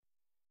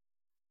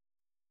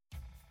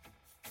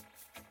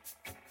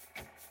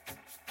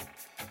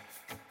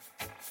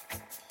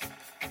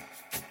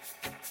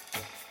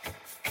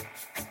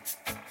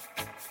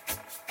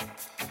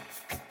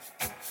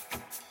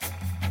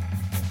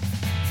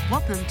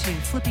Welcome to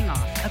Flipping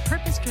Off, a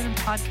purpose-driven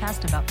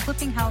podcast about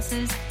flipping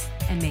houses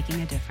and making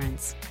a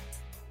difference.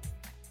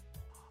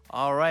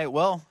 All right,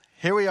 well,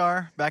 here we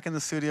are back in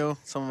the studio.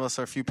 Some of us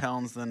are a few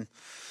pounds than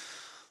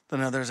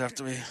others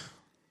after we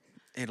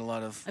ate a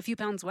lot of... A few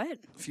pounds what?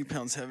 A few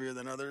pounds heavier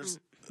than others.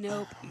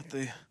 Nope.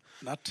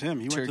 Not Tim.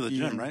 He went to the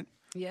gym, right?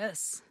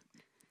 Yes.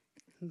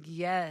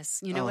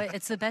 You know what?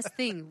 It's the best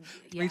thing.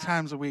 Three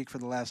times a week for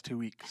the last 2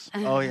 weeks.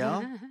 Oh,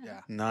 yeah?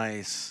 Yeah.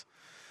 Nice.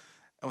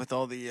 With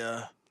all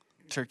the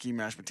turkey,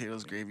 mashed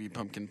potatoes, gravy,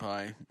 pumpkin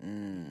pie.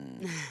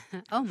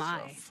 Oh,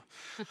 my.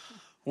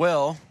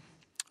 Well,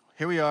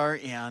 here we are,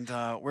 and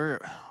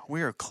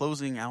we are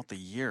closing out the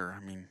year.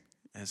 I mean,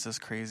 is this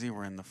crazy?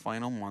 We're in the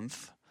final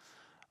month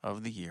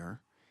of the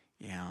year,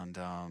 and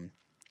a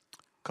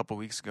couple of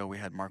weeks ago we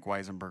had Mark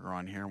Weisenberger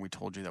on here, and we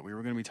told you that we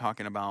were going to be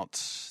talking about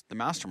the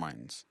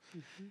masterminds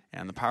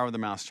and the power of the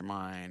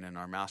mastermind and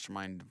our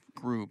mastermind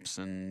groups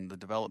and the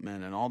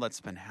development and all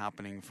that's been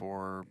happening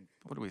for,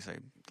 what do we say,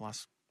 the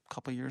last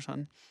couple of years,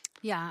 hon?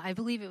 Yeah, I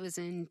believe it was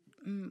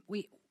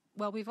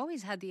we've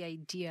always had the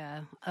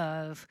idea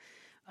of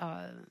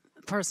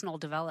personal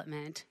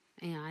development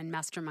and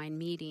mastermind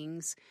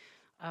meetings.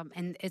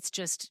 And it's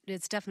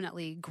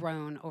definitely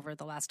grown over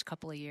the last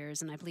couple of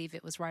years. And I believe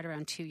it was right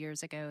around 2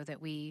 years ago that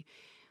we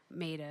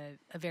made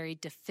a very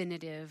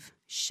definitive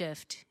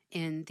shift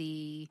in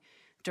the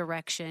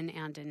direction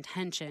and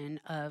intention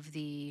of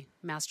the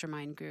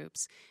mastermind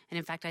groups. And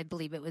in fact, I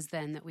believe it was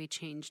then that we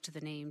changed the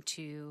name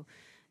to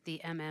the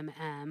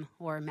MMM,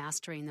 or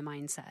Mastering the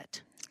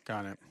Mindset.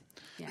 Got it.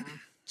 Yeah.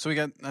 So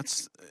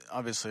that's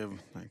obviously,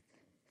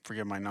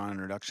 forgive my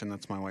non-introduction,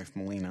 that's my wife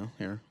Melina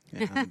here.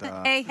 And,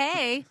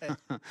 hey.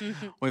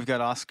 We've got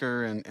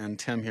Oscar and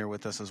Tim here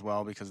with us as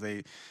well, because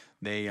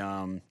they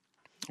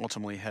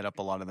ultimately head up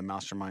a lot of the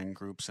mastermind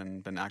groups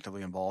and been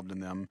actively involved in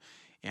them.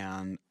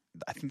 And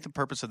I think the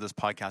purpose of this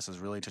podcast is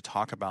really to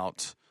talk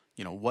about,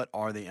 what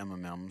are the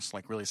MMMs,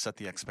 like really set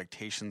the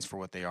expectations for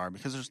what they are,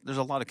 because there's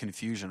a lot of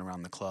confusion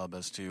around the club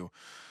as to,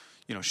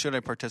 should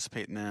I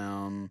participate in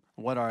them?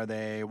 What are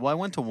they? Well, I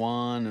went to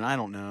one and I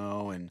don't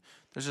know. And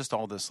there's just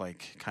all this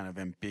kind of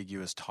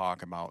ambiguous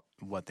talk about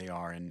what they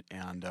are. And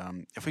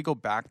if we go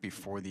back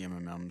before the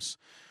MMMs,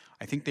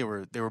 I think they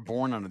were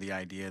born under the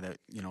idea that,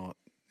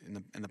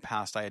 in the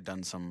past I had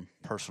done some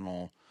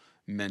personal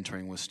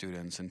mentoring with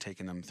students and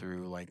taking them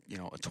through a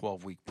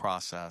 12-week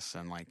process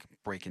and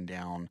breaking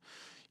down,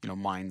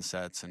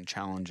 mindsets and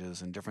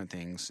challenges and different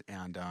things.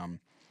 And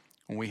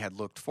when we had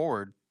looked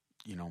forward,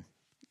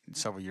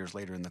 several years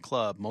later in the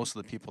club, most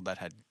of the people that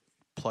had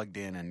plugged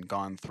in and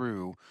gone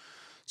through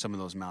some of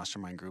those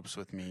mastermind groups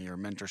with me or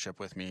mentorship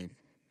with me,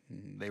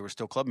 they were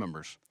still club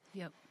members.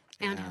 Yep.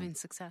 And having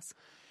success.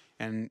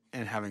 And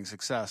having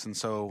success. And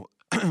so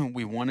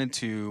we wanted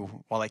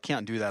to, while I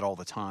can't do that all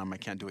the time, I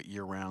can't do it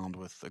year round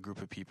with a group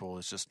of people,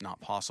 it's just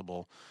not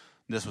possible.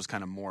 This was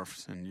kind of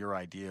morphed in your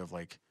idea of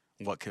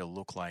what could it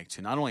look like to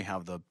not only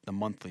have the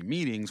monthly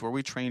meetings where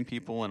we train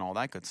people and all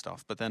that good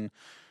stuff, but then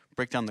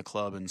break down the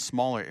club in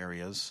smaller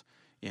areas,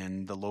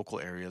 in the local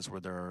areas where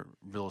there are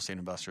real estate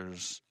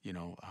investors,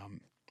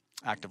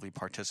 actively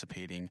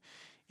participating.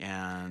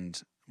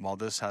 And while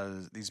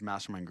these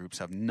mastermind groups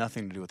have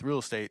nothing to do with real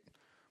estate,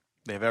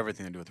 they have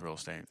everything to do with real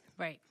estate.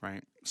 Right.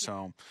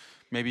 So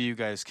maybe you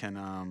guys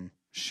can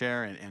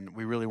share, and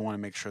we really want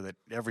to make sure that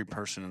every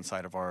person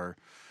inside of our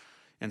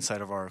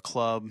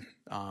club,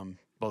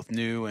 both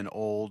new and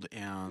old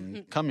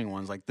and coming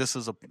ones, this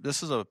is a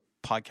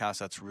podcast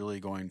that's really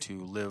going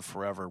to live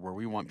forever, where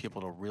we want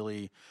people to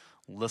really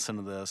listen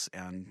to this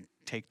and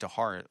take to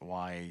heart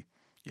why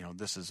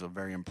this is a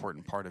very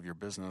important part of your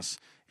business.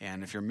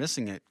 And if you're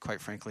missing it,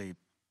 quite frankly,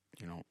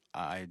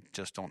 I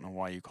just don't know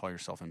why you call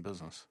yourself in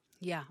business.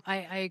 Yeah,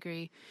 I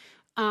agree.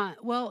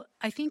 Well,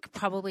 I think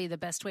probably the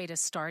best way to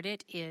start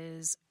it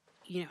is,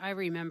 I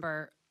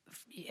remember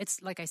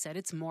it's like I said,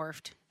 it's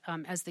morphed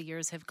as the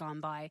years have gone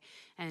by.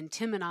 And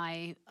Tim and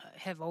I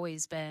have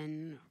always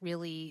been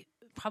really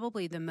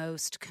probably the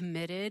most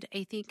committed,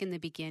 I think, in the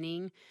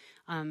beginning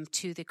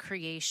to the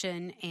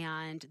creation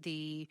and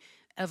the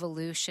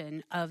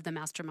evolution of the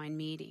mastermind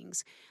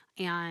meetings.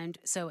 And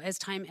so as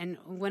time, and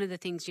one of the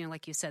things,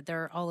 like you said,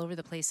 they're all over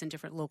the place in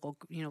different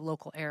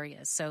local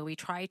areas. So we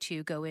try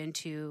to go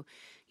into,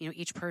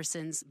 each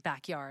person's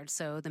backyard.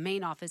 So the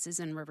main office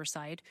is in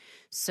Riverside.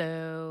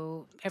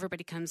 So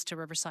everybody comes to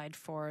Riverside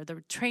for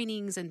the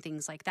trainings and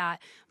things like that.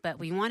 But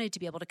we wanted to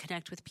be able to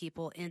connect with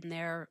people in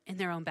their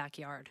own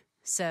backyard.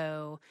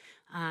 So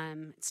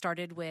it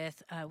started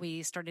with,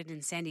 we started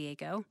in San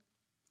Diego,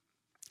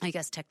 I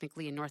guess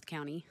technically in North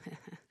County,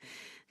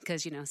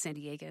 because, San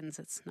Diegans,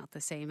 it's not the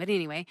same. But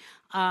anyway,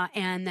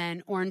 and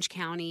then Orange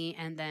County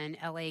and then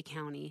LA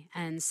County.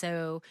 And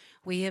so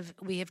we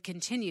have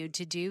continued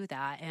to do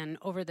that. And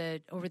over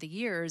the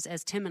years,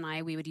 as Tim and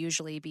I, we would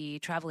usually be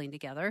traveling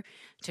together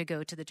to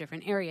go to the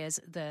different areas.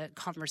 The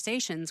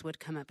conversations would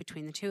come up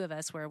between the two of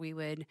us where we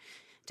would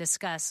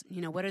discuss,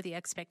 what are the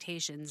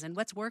expectations and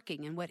what's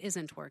working and what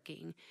isn't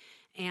working.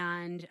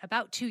 And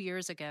about 2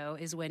 years ago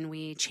is when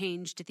we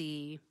changed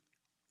the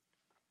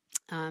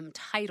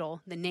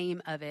title, the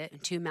name of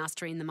it, to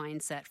Mastering the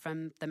Mindset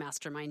from the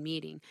Mastermind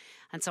meeting.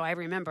 And so I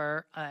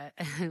remember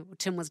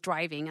Tim was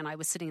driving and I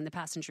was sitting in the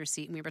passenger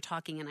seat and we were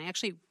talking, and I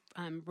actually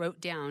wrote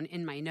down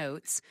in my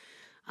notes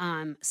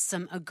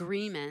some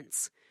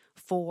agreements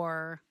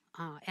for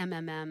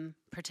MMM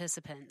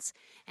participants.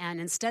 And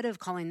instead of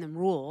calling them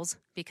rules,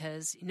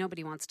 because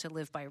nobody wants to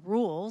live by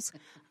rules,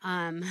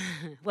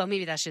 well,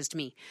 maybe that's just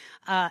me,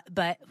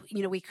 but,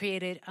 we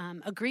created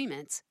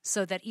agreements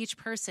so that each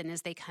person,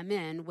 as they come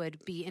in,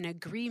 would be in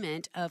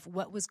agreement of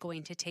what was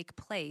going to take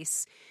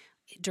place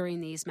during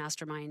these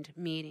mastermind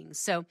meetings.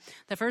 So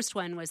the first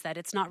one was that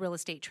it's not real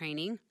estate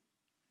training.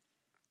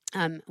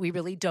 We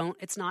really don't.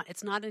 It's not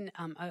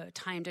a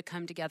time to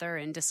come together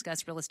and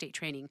discuss real estate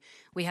training.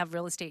 We have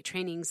real estate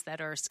trainings that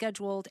are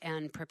scheduled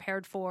and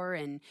prepared for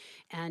and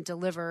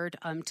delivered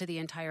to the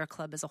entire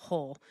club as a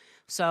whole.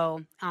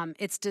 So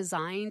it's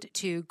designed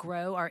to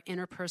grow our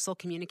interpersonal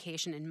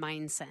communication and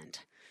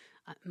mindset.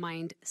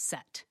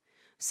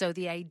 So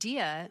the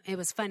idea, it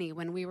was funny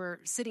when we were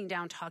sitting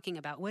down talking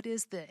about what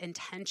is the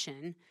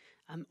intention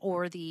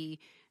or the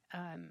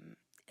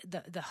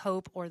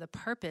hope or the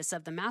purpose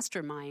of the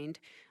mastermind.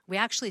 We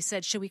actually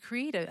said, should we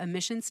create a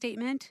mission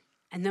statement?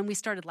 And then we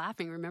started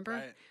laughing, remember?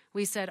 Right.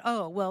 We said,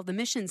 oh, well, the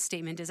mission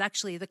statement is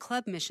actually the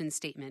club mission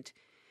statement,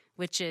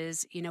 which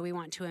is, we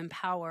want to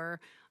empower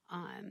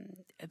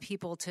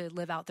people to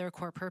live out their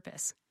core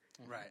purpose.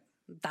 Right.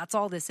 That's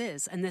all this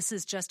is. And this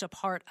is just a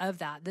part of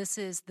that. This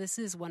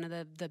is one of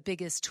the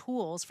biggest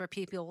tools for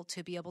people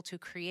to be able to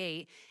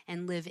create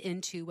and live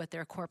into what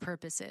their core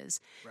purpose is.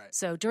 Right.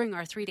 So during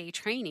our 3-day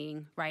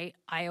training, right,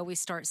 I always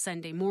start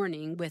Sunday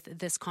morning with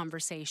this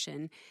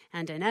conversation.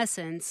 And in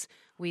essence,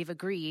 we've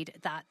agreed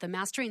that the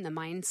Mastering the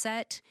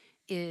Mindset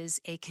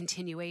is a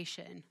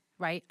continuation,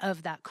 right,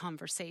 of that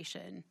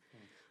conversation.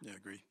 Yeah,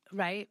 agree.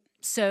 Right.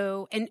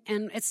 So, and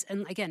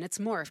again, it's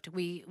morphed.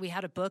 We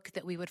had a book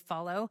that we would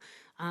follow.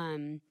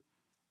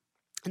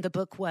 The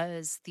book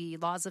was The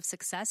Laws of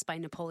Success by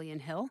Napoleon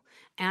Hill.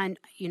 And,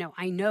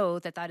 I know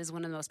that is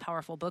one of the most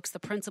powerful books. The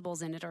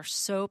principles in it are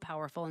so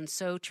powerful and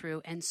so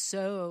true and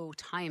so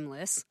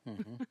timeless,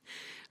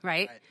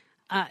 right?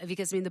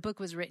 Because, the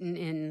book was written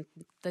in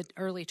the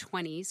early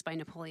 20s by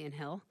Napoleon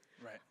Hill.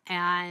 Right.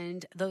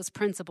 And those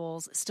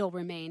principles still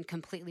remain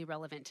completely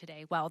relevant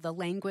today. While the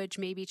language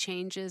maybe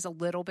changes a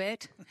little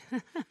bit,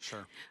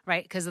 Sure,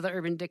 right, because of the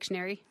Urban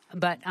Dictionary,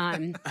 but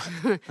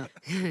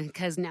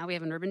because now we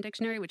have an Urban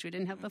Dictionary, which we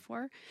didn't have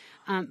before.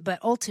 But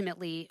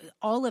ultimately,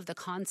 all of the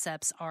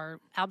concepts are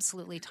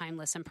absolutely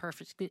timeless and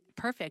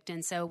perfect.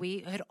 And so we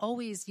had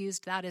always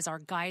used that as our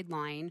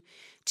guideline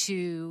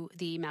to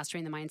the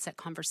Mastering the Mindset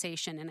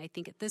conversation. And I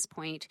think at this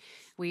point,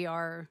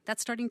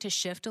 that's starting to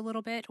shift a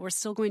little bit. We're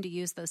still going to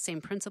use those same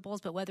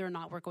principles, but whether or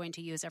not we're going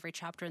to use every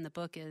chapter in the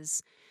book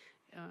is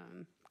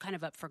kind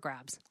of up for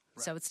grabs.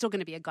 Right. So it's still going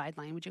to be a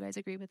guideline. Would you guys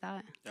agree with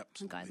that? Yep.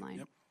 A guideline.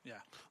 Yep. Yeah.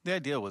 the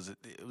idea was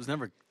it was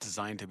never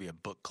designed to be a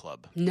book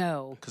club.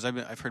 No, because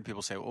I've heard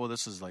people say, "Oh,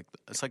 this is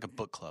it's like a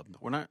book club."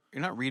 You're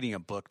not reading a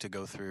book to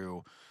go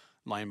through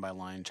line by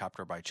line,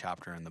 chapter by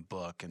chapter in the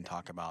book and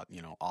talk about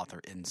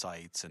author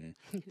insights and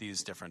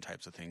these different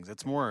types of things.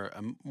 It's more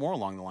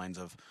along the lines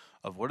of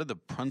what are the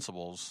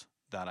principles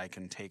that I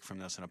can take from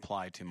this and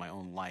apply to my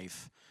own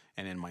life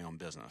and in my own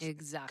business.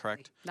 Exactly.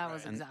 Correct? That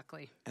was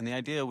exactly. And the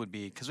idea would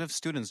be, because we have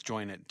students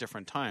join at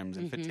different times,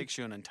 if it takes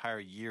you an entire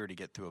year to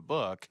get through a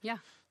book,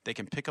 they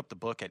can pick up the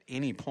book at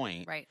any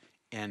point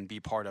and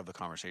be part of the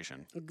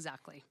conversation.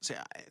 Exactly. See,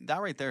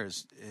 that right there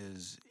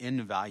is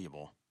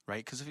invaluable,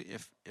 right? Because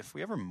if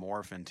we ever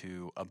morph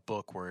into a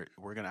book where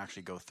we're going to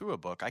actually go through a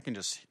book, I can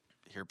just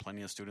hear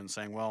plenty of students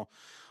saying, well,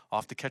 I'll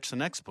have to catch the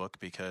next book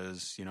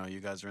because, you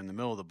guys are in the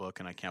middle of the book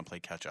and I can't play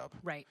catch up.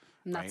 Right.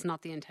 And that's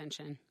not the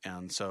intention.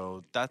 And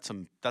so that's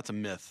a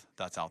myth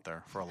that's out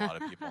there for a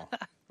lot of people.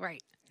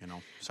 Right.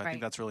 So I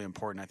think that's really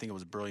important. I think it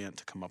was brilliant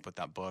to come up with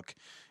that book,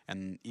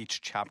 and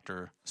each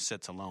chapter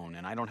sits alone,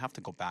 and I don't have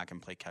to go back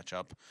and play catch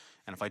up.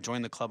 And if I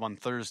join the club on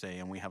Thursday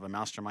and we have a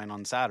mastermind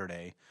on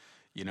Saturday,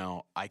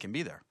 I can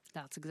be there.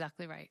 That's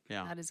exactly right.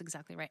 Yeah. That is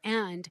exactly right.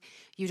 And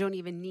you don't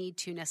even need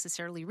to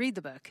necessarily read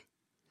the book.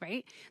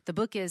 Right? The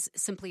book is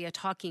simply a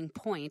talking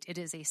point. It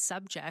is a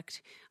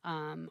subject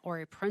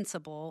or a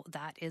principle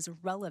that is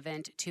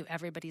relevant to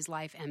everybody's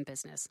life and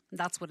business.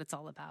 That's what it's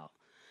all about.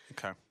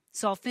 Okay.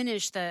 So I'll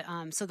finish the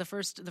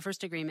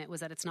first agreement was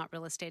that it's not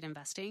real estate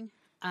investing,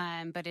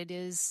 but it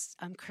is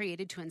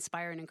created to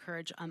inspire and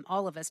encourage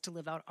all of us to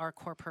live out our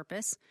core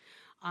purpose.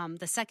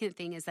 The second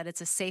thing is that it's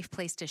a safe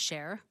place to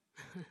share.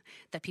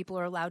 That people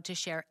are allowed to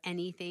share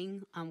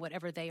anything,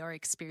 whatever they are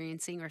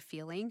experiencing or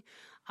feeling.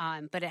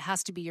 But it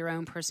has to be your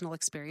own personal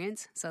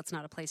experience. So it's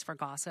not a place for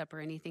gossip or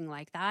anything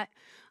like that.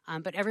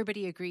 But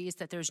everybody agrees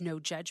that there's no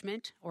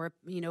judgment or,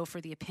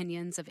 for the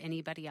opinions of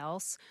anybody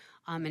else.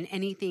 And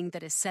anything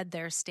that is said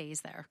there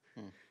stays there.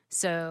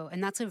 So,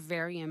 and that's a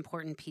very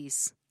important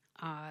piece.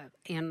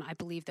 And I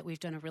believe that we've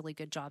done a really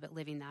good job at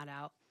living that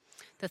out.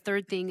 The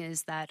third thing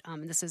is that,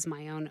 this is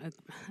my own,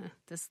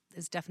 this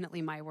is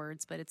definitely my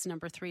words, but it's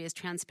number 3 is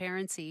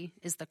transparency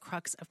is the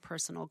crux of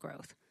personal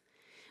growth.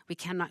 We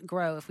cannot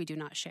grow if we do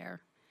not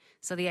share.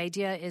 So the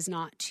idea is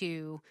not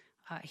to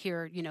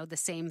hear, the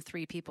same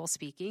 3 people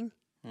speaking.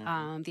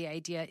 The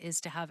idea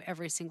is to have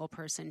every single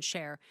person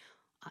share.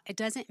 It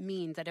doesn't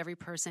mean that every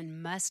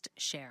person must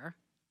share,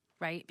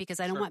 right? Because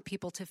I don't want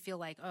people to feel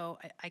like, oh,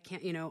 I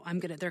can't,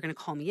 they're going to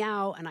call me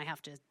out and I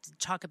have to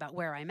talk about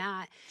where I'm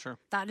at. Sure.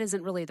 That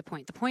isn't really the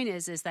point. The point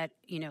is that,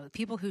 the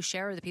people who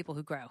share are the people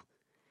who grow.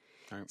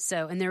 Right.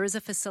 So, and there is a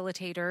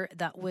facilitator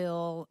that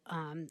will,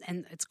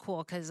 and it's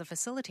cool because a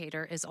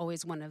facilitator is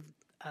always one of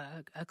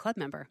a club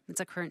member. It's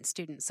a current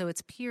student. So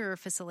it's peer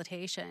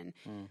facilitation.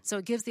 So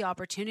it gives the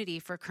opportunity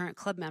for current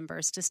club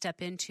members to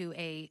step into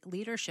a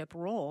leadership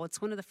role.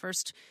 It's one of the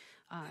first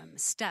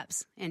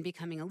steps in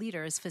becoming a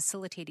leader is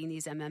facilitating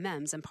these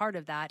MMMs. And part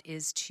of that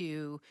is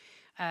to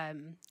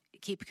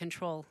keep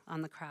control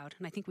on the crowd.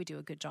 And I think we do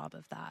a good job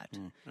of that.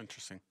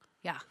 Interesting.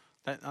 Yeah.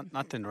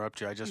 Not to interrupt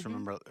you, I just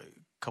remember a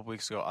couple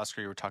weeks ago,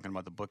 Oscar, you were talking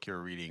about the book you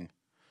were reading,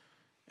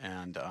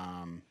 and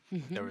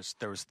there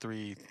was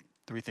three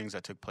things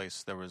that took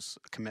place. There was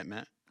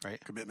commitment, right?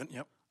 Commitment,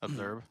 yep.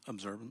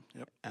 Observant,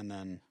 yep. And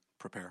then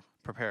prepare.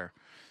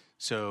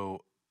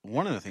 So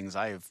one of the things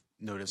I have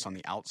noticed on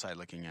the outside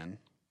looking in,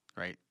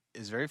 right,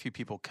 is very few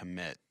people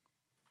commit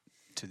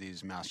to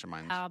these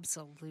masterminds.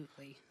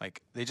 Absolutely.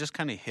 Like they just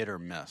kind of hit or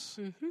miss.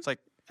 It's like,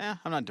 I'm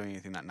not doing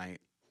anything that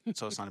night,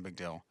 so it's not a big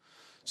deal.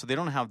 So they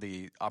don't have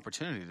the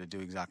opportunity to do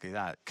exactly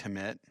that.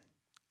 Commit,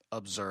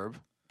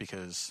 observe,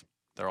 because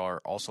there are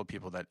also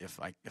people that if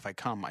I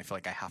come, I feel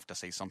like I have to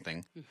say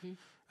something,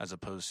 as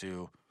opposed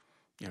to,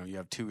 you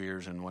have 2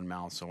 ears and 1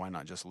 mouth, so why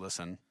not just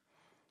listen?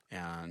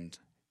 And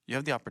you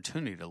have the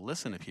opportunity to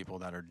listen to people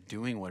that are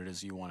doing what it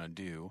is you want to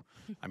do.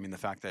 I mean, the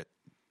fact that,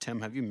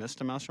 Tim, have you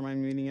missed a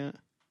mastermind meeting yet?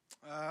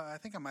 I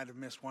think I might have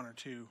missed 1 or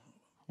 2.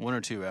 1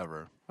 or 2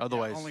 ever.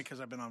 Otherwise, only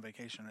because I've been on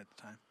vacation at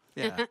the time.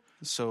 Yeah.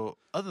 So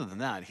other than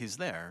that, he's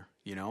there,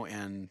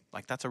 and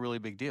like that's a really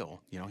big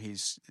deal.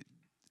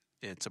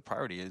 It's a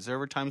priority. Is there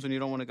ever times when you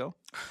don't want to go?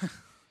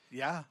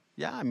 Yeah.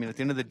 Yeah. I mean, at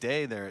the end of the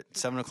day, they're at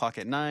 7:00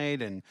 at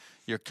night, and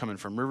you're coming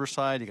from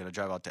Riverside. You got to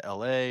drive out to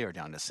L.A. or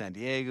down to San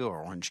Diego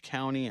or Orange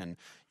County, and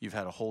you've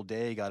had a whole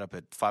day. Got up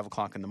at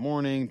 5:00 in the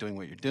morning, doing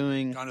what you're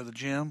doing. Gone to the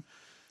gym.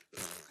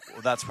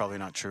 Well, that's probably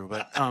not true,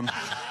 but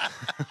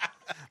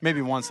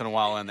maybe once in a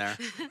while in there.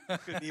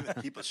 Couldn't even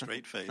keep a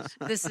straight face.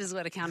 This is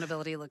what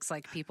accountability looks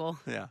like, people.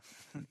 Yeah.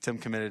 Tim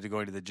committed to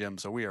going to the gym,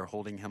 so we are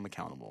holding him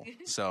accountable.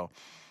 So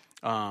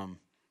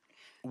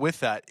with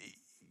that,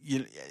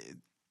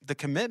 the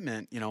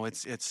commitment,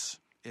 it's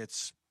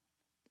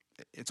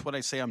what I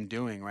say I'm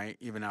doing, right?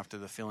 Even after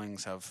the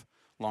feelings have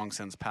long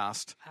since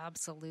passed.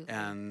 Absolutely.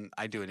 And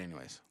I do it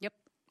anyways. Yep.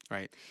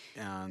 Right.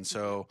 And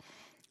so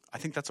I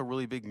think that's a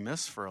really big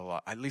miss for a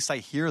lot. At least I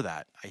hear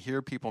that. I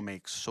hear people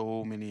make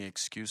so many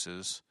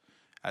excuses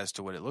as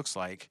to what it looks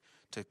like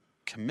to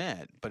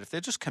commit. But if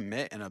they just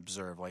commit and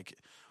observe, like,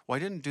 well, I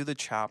didn't do the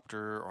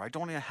chapter, or I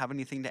don't have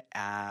anything to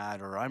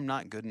add, or I'm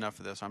not good enough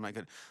for this, I'm not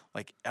good.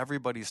 Like,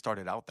 everybody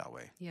started out that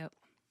way. Yep.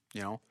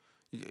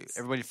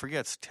 Everybody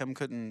forgets Tim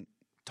couldn't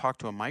talk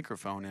to a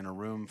microphone in a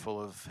room full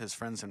of his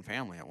friends and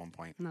family at one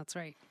point. That's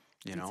right.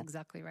 That's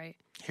exactly right.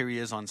 Here he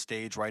is on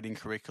stage writing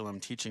curriculum,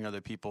 teaching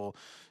other people,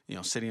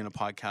 sitting in a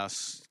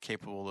podcast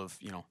capable of,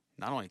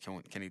 not only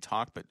can he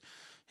talk, but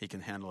he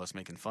can handle us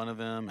making fun of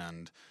him,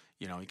 and,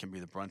 he can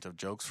be the brunt of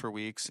jokes for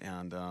weeks.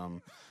 And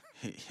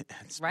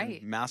it's been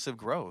massive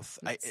growth.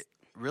 It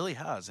really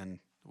has. And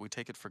we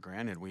take it for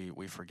granted.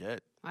 We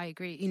forget. I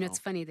agree. It's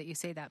funny that you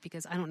say that,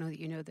 because I don't know that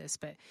you know this,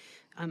 but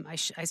I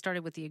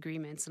started with the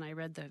agreements, and I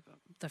read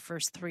the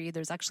first 3.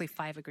 There's actually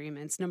 5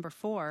 agreements. Number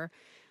 4,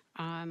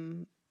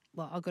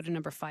 well, I'll go to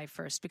number 5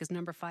 first, because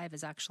number 5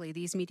 is actually,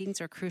 these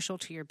meetings are crucial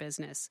to your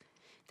business.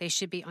 They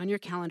should be on your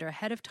calendar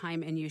ahead of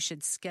time, and you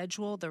should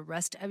schedule the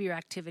rest of your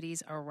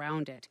activities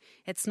around it.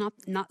 It's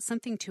not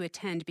something to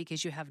attend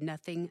because you have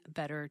nothing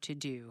better to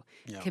do.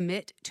 Yeah.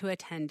 Commit to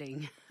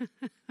attending.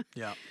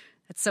 Yeah.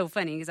 It's so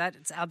funny because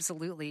that's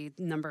absolutely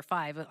number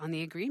 5 on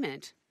the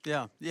agreement.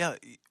 Yeah. Yeah.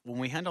 When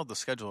we hand out the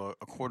schedule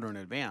a quarter in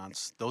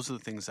advance, those are the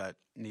things that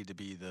need to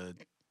be the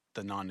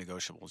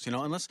non-negotiables,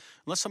 unless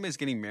somebody's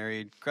getting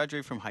married,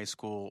 graduate from high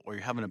school, or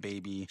you're having a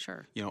baby,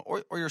 sure,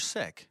 or you're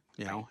sick,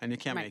 and you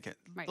can't make it.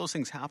 Right. Those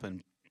things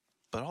happen,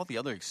 but all the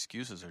other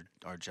excuses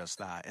are just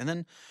that. And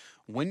then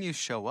when you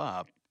show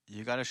up,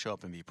 you got to show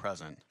up and be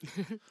present.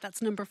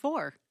 That's number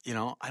 4.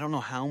 I don't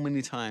know how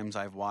many times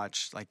I've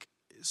watched,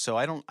 so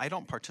I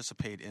don't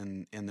participate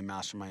in the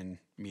mastermind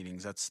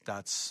meetings.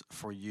 That's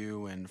for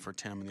you and for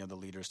Tim and the other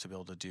leaders to be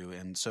able to do.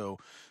 And so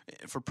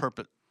for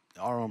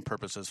our own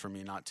purposes, for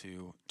me not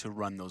to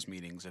run those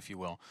meetings, if you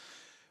will.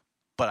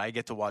 But I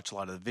get to watch a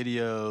lot of the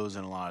videos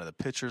and a lot of the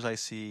pictures I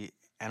see,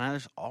 and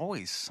there's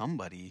always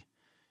somebody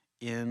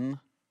in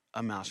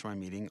a mastermind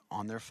meeting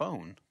on their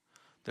phone.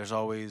 There's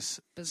always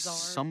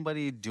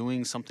somebody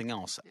doing something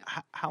else.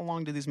 Yeah. How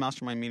long do these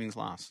mastermind meetings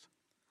last?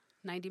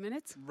 90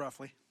 minutes?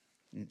 Roughly.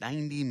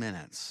 90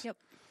 minutes. Yep.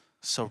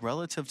 So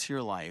relative to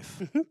your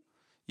life,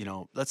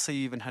 let's say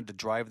you even had to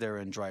drive there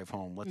and drive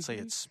home. Let's say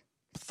it's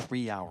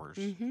 3 hours.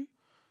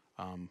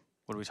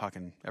 what are we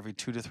talking? Every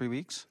 2 to 3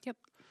 weeks? Yep.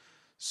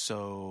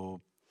 So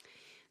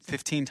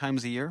 15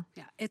 times a year?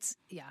 Yeah. It's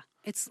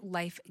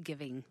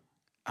life-giving.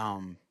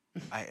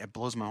 It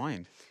blows my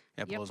mind.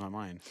 It blows my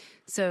mind.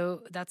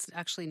 So that's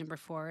actually number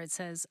 4. It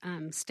says,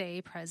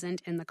 stay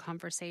present in the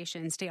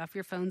conversation. Stay off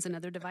your phones and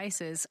other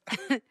devices.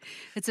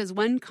 It says,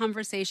 one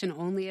conversation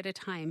only at a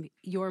time.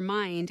 Your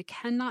mind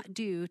cannot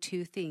do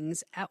 2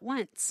 things at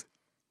once.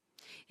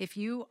 If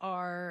you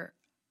are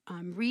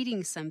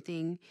reading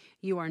something,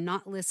 you are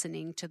not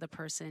listening to the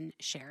person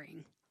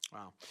sharing.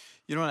 Wow.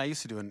 You know what I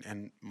used to do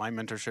in my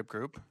mentorship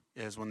group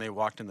is when they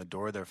walked in the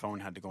door, their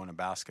phone had to go in a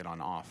basket on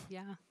off.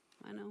 Yeah,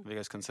 I know. Have you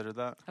guys considered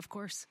that? Of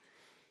course.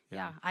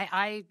 Yeah.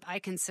 I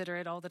consider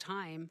it all the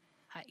time,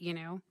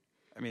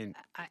 I mean,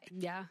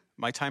 yeah.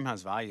 my time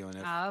has value, and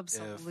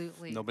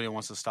Absolutely. if nobody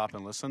wants to stop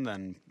and listen,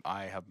 then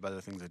I have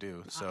better things to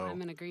do. So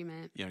I'm in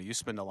agreement. You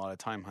spend a lot of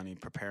time, honey,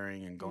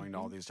 preparing and going to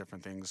all these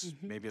different things.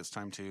 Maybe it's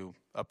time to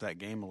up that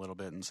game a little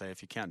bit and say,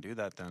 if you can't do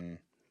that, then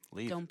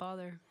leave. Don't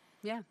bother.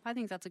 Yeah, I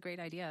think that's a great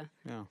idea.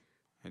 Yeah.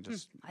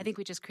 I think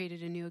we just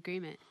created a new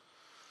agreement.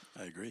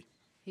 I agree.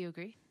 You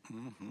agree?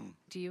 Mm-hmm.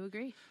 Do you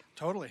agree?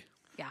 Totally.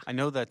 Yeah. I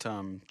know that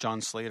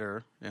John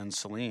Slater and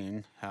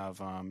Celine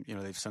have,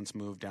 they've since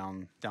moved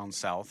down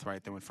south,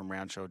 right? They went from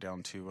Rancho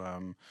down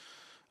to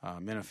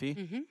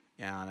Menifee.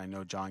 And I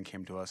know John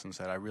came to us and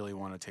said, I really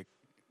want to take,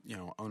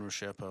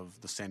 ownership of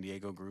the San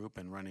Diego group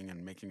and running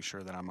and making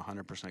sure that I'm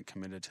 100%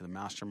 committed to the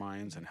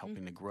masterminds and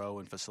helping to grow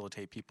and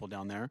facilitate people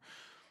down there.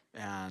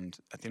 And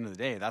at the end of the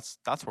day, that's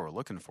what we're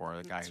looking for.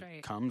 The guy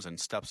right. comes and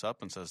steps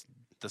up and says,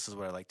 this is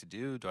what I like to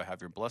do. Do I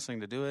have your blessing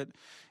to do it?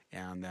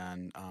 And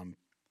then,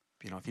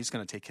 if he's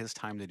going to take his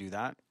time to do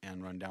that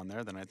and run down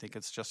there, then I think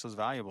it's just as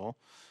valuable.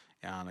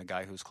 And a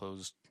guy who's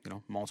closed,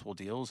 multiple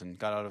deals and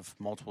got out of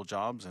multiple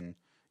jobs, and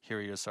here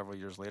he is several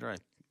years later.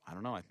 I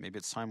don't know. Maybe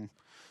it's time,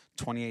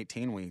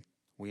 2018,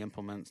 we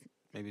implement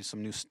maybe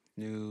some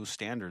new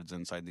standards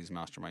inside these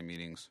mastermind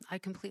meetings. I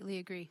completely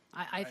agree.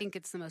 I think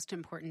it's the most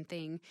important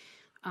thing.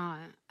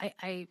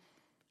 I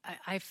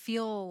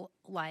feel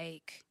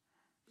like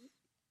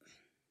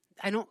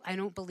I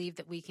don't believe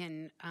that we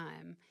can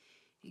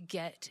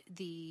get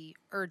the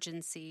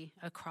urgency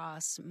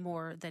across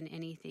more than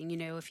anything.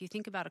 If you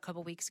think about a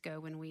couple weeks ago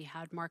when we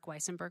had Mark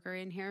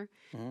Weissenberger in here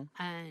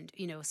and,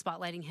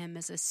 spotlighting him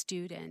as a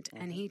student,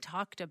 and he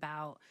talked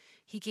about,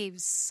 he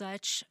gave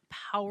such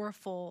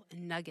powerful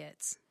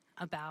nuggets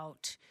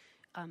about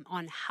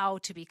on how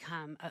to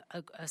become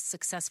a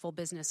successful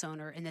business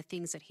owner and the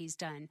things that he's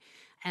done.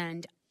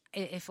 And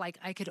if I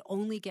could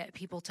only get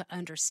people to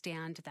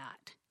understand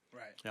that.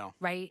 Right. Yeah.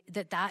 Right?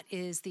 That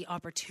is the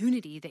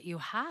opportunity that you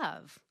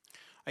have.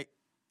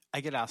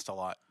 I get asked a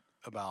lot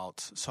about,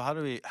 so how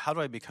do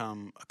I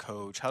become a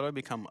coach? How do I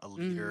become a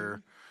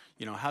leader?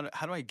 How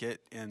do I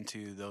get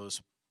into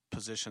those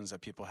positions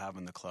that people have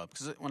in the club?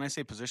 Because when I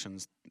say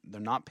positions,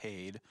 they're not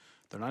paid,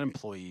 they're not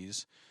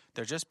employees,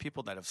 they're just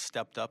people that have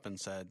stepped up and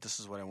said, this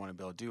is what I want to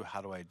be able to do.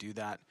 How do I do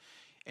that?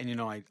 And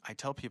I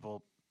tell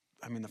people,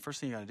 the first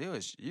thing you got to do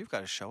is you've got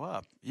to show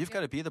up. You've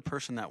got to be the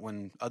person that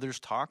when others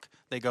talk,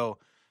 they go,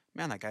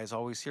 man, that guy's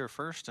always here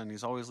first and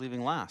he's always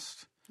leaving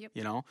last.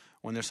 Yep.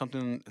 When there's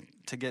something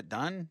to get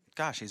done,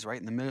 gosh, he's right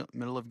in the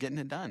middle of getting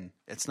it done.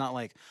 It's not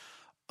like,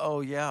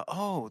 oh, yeah,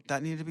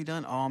 that needed to be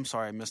done. Oh, I'm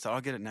sorry, I missed it.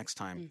 I'll get it next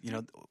time.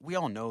 We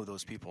all know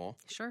those people.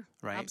 Sure.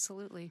 Right?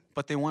 Absolutely.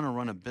 But they want to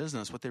run a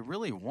business. What they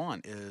really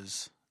want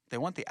is they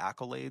want the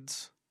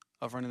accolades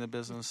of running the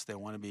business. They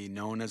want to be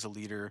known as a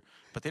leader,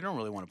 but they don't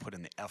really want to put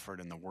in the effort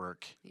and the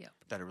work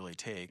that it really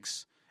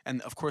takes.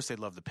 And, of course, they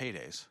love the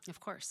paydays. Of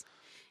course.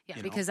 Yeah,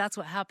 because that's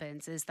what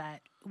happens is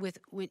that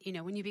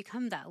when you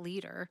become that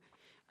leader,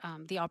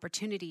 the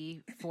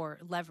opportunity for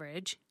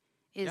leverage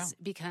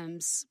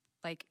becomes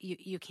like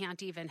you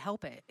can't even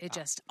help it. It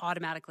just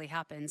automatically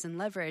happens. And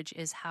leverage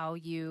is how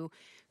you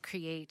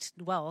create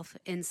wealth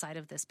inside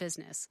of this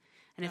business.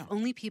 And if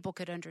only people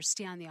could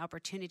understand the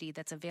opportunity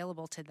that's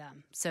available to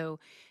them. So,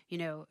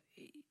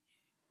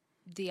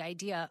 the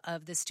idea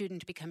of the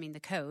student becoming the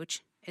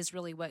coach is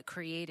really what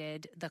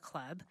created the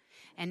club.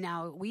 And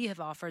now we have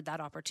offered that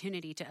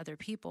opportunity to other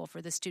people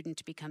for the student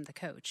to become the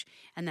coach,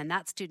 and then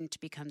that student to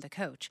become the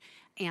coach.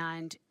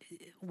 And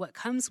what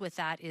comes with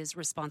that is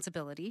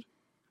responsibility,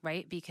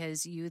 right?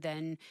 Because you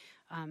then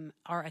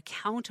are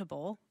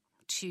accountable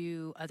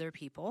to other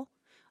people.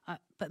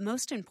 But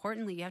most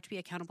importantly, you have to be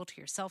accountable to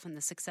yourself and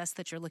the success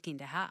that you're looking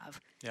to have.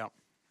 Yeah.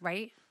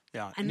 Right?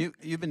 Yeah. And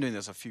you've been doing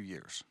this a few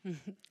years.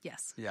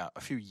 Yes. Yeah,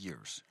 a few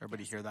years.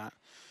 Everybody hear that?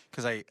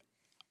 Because I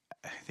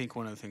think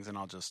one of the things, and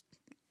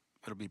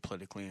it'll be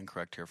politically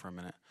incorrect here for a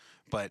minute,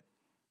 but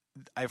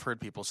I've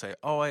heard people say,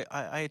 oh,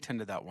 I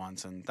attended that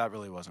once and that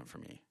really wasn't for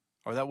me,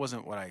 or that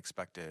wasn't what I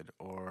expected,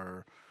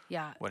 or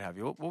what have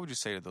you. What would you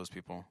say to those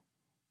people?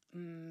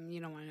 You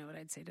don't want to know what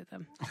I'd say to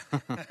them.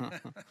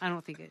 I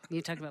don't think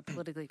you talk about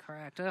politically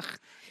correct. Ugh.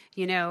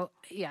 Go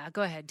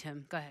ahead,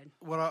 Tim. Go ahead.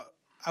 Well,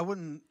 I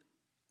wouldn't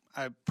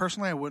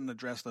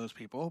address those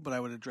people, but I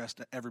would address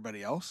to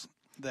everybody else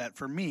that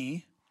for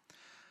me,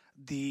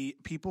 the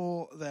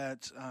people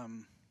that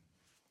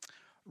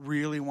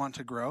really want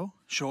to grow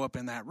show up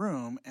in that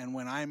room. And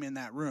when I'm in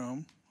that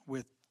room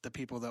with the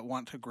people that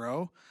want to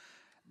grow,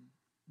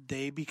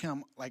 they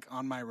become like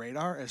on my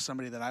radar as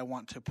somebody that I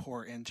want to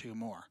pour into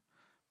more,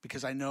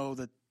 because I know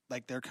that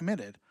like they're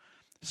committed.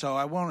 So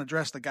I won't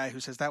address the guy who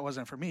says that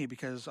wasn't for me,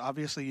 because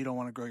obviously you don't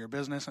want to grow your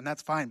business, and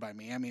that's fine by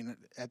me. I mean,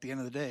 at the end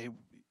of the day,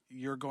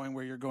 you're going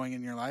where you're going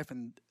in your life,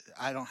 and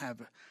I don't have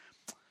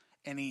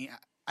any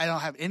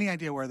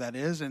idea where that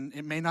is, and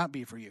it may not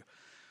be for you.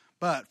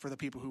 But for the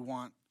people who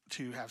want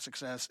to have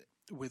success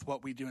with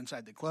what we do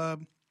inside the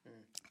club,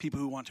 people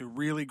who want to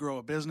really grow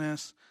a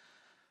business,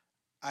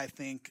 I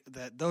think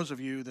that those of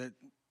you that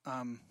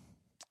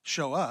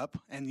show up,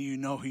 and you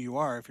know who you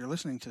are if you're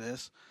listening to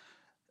this,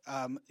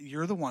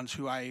 you're the ones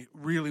who I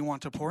really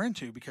want to pour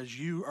into, because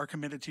you are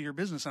committed to your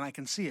business, and I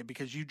can see it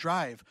because you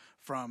drive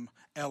from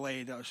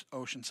LA to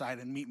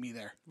Oceanside and meet me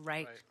there.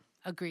 Right.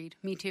 Agreed.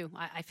 Me too.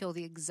 I feel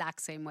the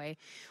exact same way.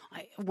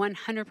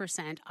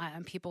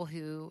 100%. People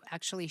who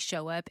actually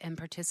show up and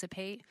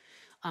participate,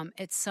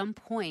 at some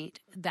point,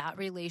 that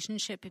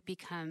relationship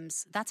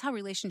becomes, that's how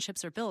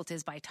relationships are built,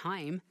 is by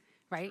time,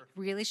 right? Sure.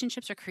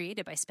 Relationships are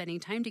created by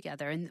spending time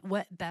together. And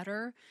what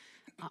better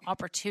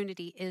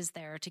opportunity is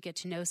there to get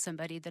to know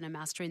somebody than a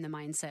Mastering the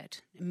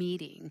Mindset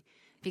meeting?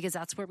 Because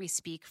that's where we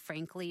speak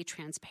frankly,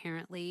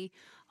 transparently,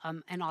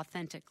 and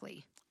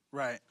authentically.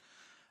 Right.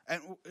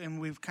 And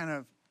we've kind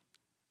of,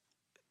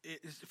 it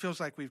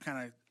feels like we've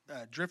kind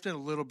of drifted a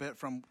little bit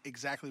from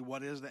exactly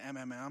what is the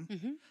MMM.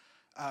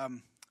 Mm-hmm.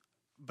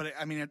 But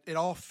it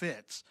all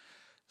fits.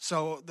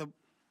 So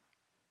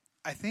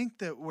I think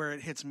that where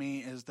it hits me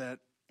is that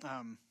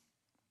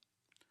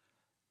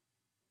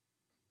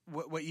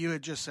what you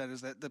had just said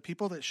is that the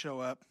people that show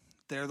up,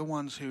 they're the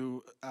ones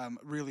who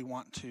really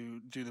want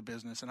to do the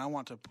business, and I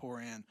want to pour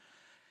in.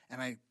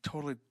 And I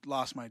totally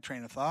lost my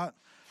train of thought.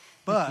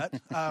 But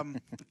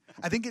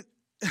I think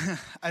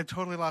I've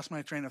totally lost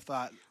my train of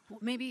thought.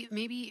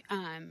 Maybe.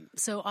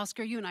 So,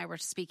 Oscar, you and I were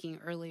speaking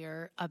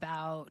earlier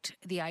about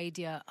the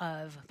idea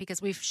of,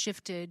 because we've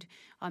shifted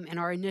in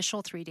our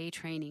initial 3-day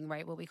training,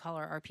 right, what we call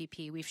our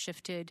RPP, we've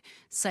shifted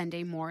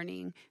Sunday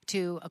morning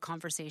to a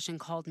conversation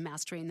called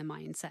Mastering the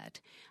Mindset.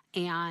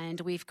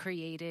 And we've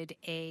created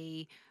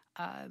a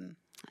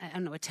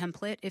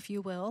template, if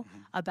you will,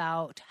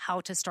 about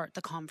how to start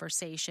the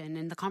conversation.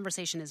 And the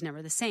conversation is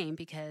never the same,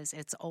 because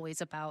it's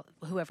always about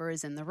whoever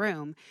is in the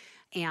room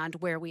and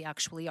where we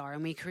actually are.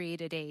 And we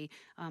created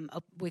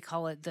we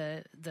call it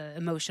the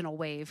emotional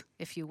wave,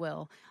 if you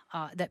will,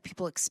 that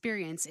people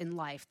experience in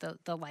life,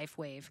 the life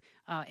wave,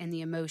 and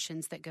the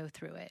emotions that go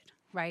through it,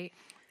 right?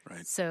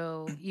 Right.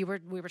 So we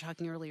were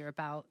talking earlier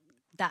about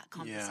that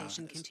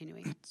conversation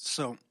continuing.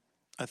 So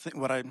I think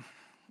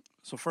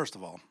so first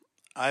of all,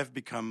 I've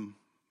become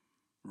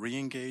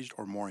re-engaged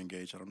or more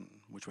engaged, I don't know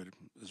which way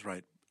is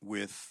right,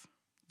 with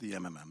the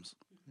MMMs.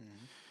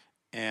 Mm-hmm.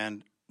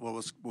 And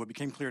what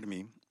became clear to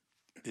me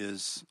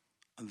is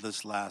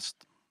this last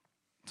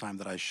time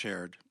that I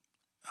shared,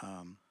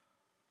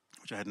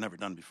 which I had never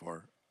done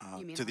before,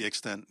 to the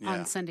extent,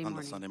 on Sunday morning.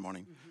 The Sunday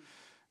morning.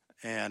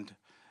 Mm-hmm. And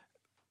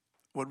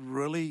what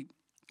really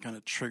kind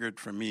of triggered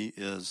for me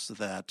is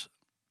that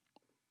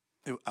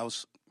I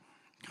was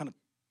kind of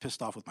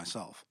pissed off with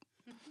myself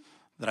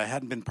that I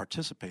hadn't been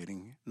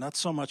participating, not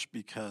so much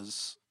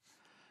because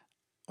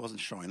I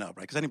wasn't showing up,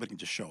 right? Because anybody can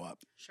just show up.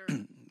 Sure.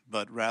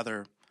 But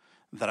rather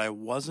that I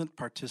wasn't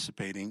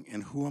participating,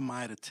 and who am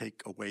I to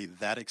take away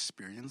that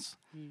experience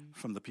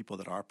from the people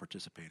that are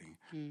participating?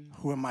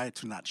 Who am I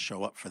to not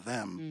show up for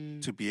them,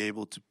 to be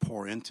able to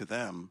pour into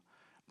them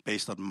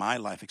based on my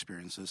life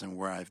experiences and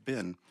where I've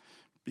been?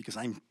 Because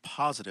I'm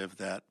positive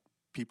that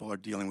people are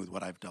dealing with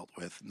what I've dealt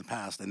with in the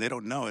past, and they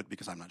don't know it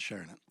because I'm not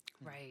sharing it.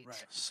 Right.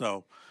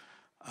 So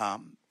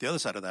the other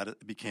side of that,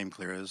 it became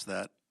clear, is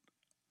that,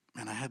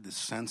 man, I had this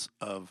sense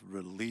of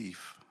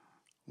relief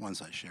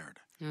once I shared.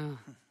 Yeah.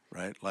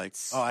 Right? Like,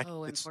 I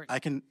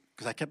can,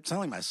 because I kept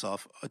telling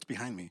myself, it's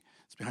behind me.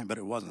 It's behind, but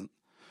it wasn't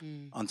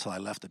until I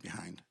left it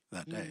behind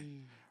that day.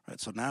 Right?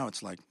 So now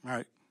it's like, all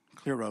right,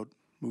 clear road,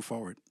 move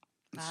forward.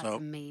 That's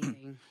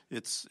amazing.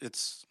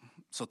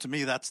 So to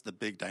me, that's the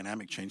big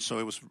dynamic change. So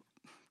it was,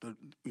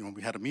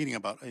 we had a meeting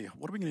about, hey,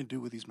 what are we going to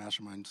do with these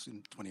masterminds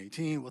in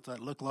 2018? What's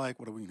that look like?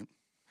 What are we going to...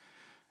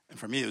 And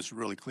for me, it was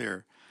really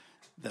clear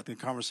that the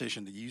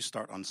conversation that you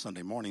start on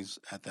Sunday mornings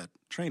at that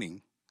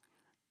training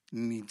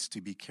needs to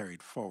be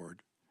carried forward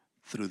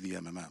through the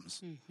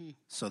MMMs,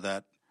 so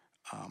that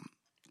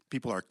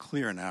people are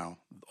clear now.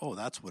 Oh,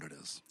 that's what it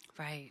is.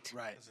 Right.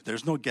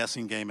 There's no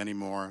guessing game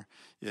anymore.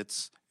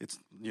 It's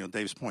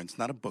Dave's point. It's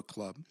not a book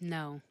club.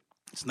 No.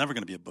 It's never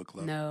going to be a book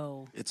club.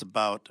 No. It's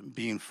about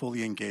being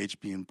fully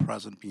engaged, being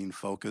present, being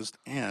focused,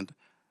 and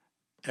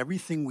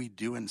everything we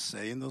do and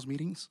say in those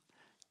meetings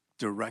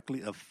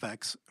directly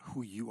affects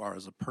who you are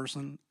as a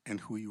person and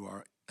who you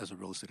are as a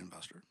real estate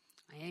investor.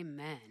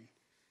 Amen.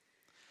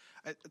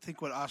 I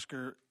think what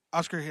Oscar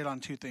hit on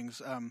two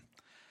things.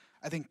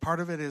 I think part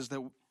of it is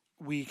that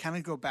we kind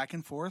of go back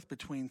and forth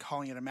between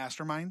calling it a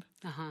mastermind,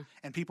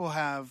 and people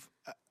have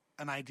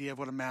an idea of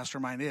what a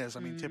mastermind is.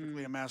 I mean,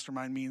 typically a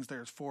mastermind means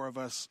there's 4 of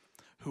us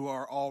who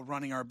are all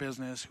running our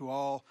business, who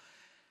all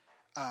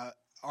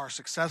are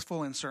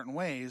successful in certain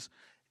ways,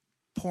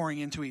 pouring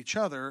into each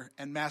other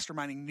and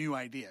masterminding new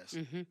ideas.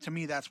 To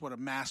me, that's what a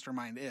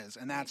mastermind is,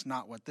 and that's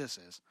not what this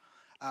is.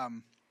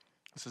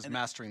 This is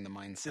mastering the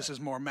mindset. This is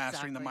more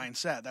mastering the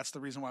mindset. That's the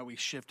reason why we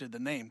shifted the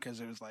name,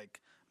 because it was like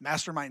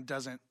mastermind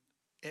doesn't.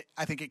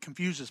 I think it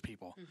confuses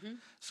people.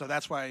 So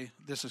that's why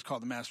this is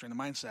called the mastering the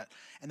mindset.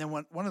 And then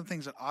one of the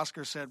things that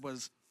Oscar said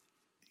was,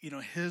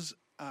 his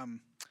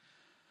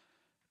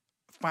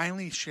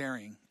finally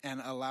sharing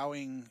and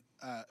allowing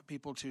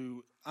people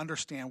to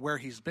understand where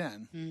he's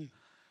been.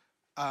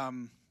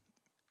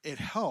 It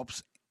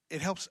helps.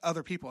 It helps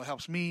other people. It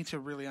helps me to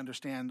really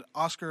understand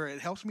Oscar. It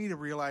helps me to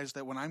realize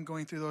that when I'm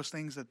going through those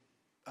things, that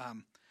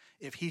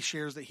if he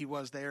shares that he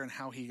was there and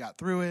how he got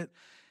through it,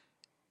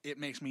 it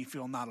makes me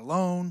feel not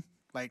alone.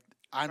 Like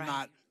I'm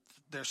not,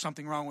 there's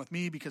something wrong with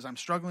me because I'm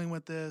struggling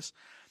with this.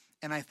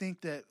 And I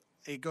think that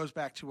it goes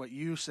back to what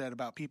you said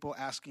about people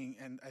asking,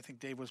 and I think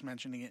Dave was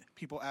mentioning it,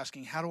 people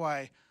asking, how do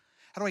I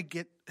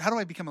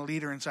become a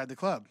leader inside the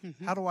club?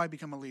 How do I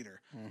become a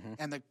leader?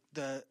 And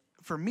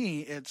for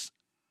me, it's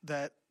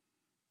that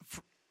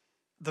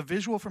the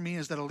visual for me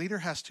is that a leader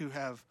has to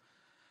have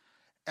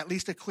at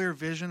least a clear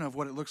vision of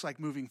what it looks like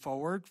moving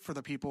forward for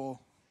the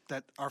people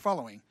that are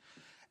following.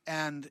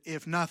 And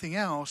if nothing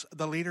else,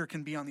 the leader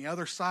can be on the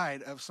other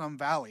side of some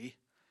valley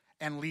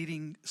and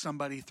leading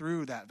somebody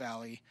through that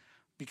valley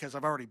because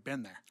I've already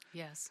been there.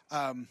 Yes.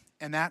 And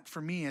that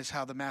for me is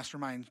how the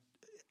mastermind,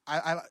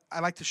 I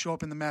like to show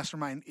up in the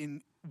mastermind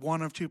in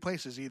one of 2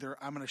 places. Either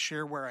I'm going to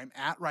share where I'm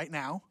at right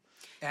now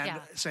and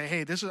say,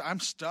 hey, I'm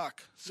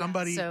stuck.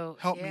 Somebody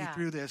help me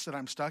through this that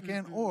I'm stuck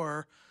in.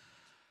 Or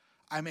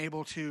I'm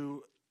able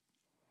to,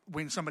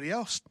 when somebody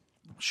else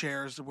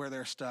shares where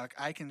they're stuck,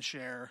 I can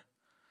share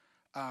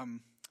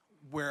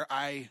where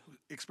I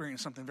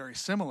experienced something very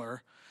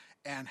similar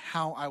and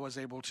how I was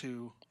able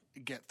to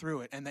get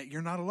through it, and that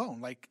you're not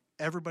alone. Like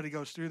everybody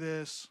goes through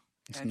this,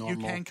 and normal.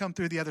 You can come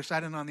through the other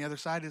side, and on the other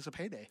side is a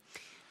payday.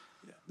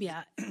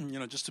 Yeah.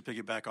 Just to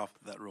piggyback off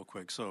that real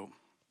quick. So,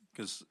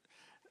 because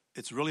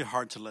it's really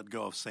hard to let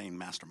go of saying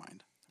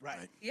mastermind.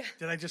 Right. Yeah.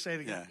 Did I just say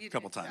it again? Yeah, a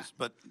couple times.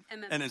 But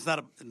and it's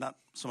not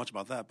so much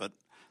about that, but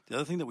the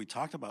other thing that we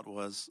talked about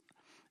was,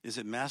 is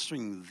it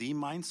mastering the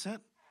mindset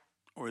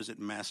or is it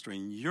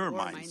mastering your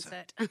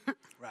mindset?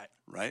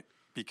 Right?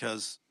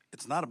 Because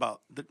it's not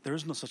about, there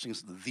is no such thing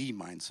as the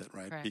mindset,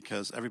 right? Correct.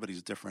 Because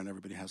everybody's different.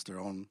 Everybody has their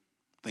own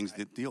things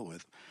to deal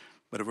with.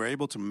 But if we're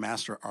able to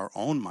master our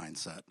own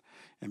mindset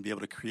and be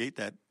able to create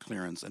that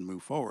clearance and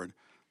move forward,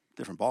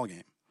 different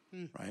ballgame,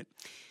 right?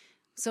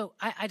 So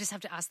I just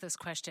have to ask this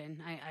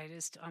question.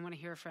 I want to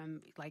hear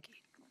from,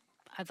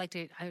 I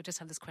just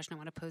have this question I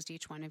want to pose to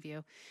each one of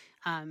you.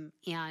 And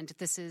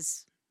this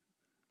is,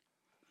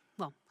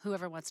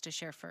 whoever wants to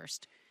share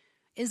first.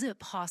 Is it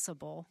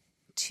possible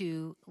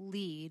to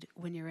lead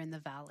when you're in the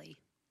valley?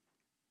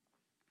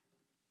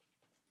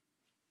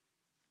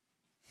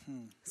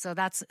 So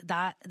that's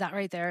that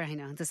right there. I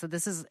know this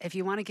is, if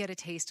you want to get a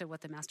taste of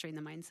what the mastering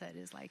the mindset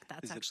is like,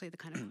 that's actually the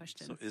kind of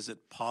question. So is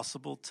it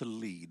possible to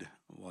lead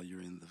while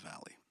you're in the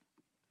valley?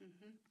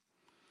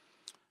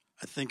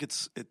 I think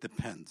it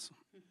depends.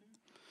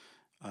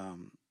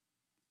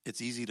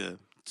 It's easy to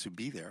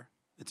be there.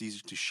 It's easy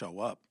to show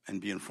up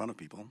and be in front of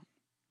people,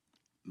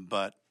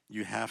 but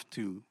you have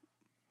to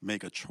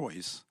make a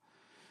choice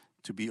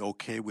to be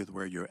okay with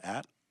where you're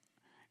at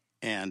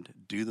and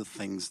do the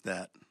things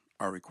that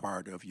are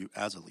required of you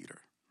as a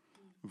leader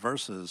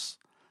versus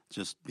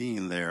just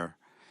being there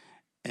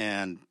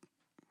and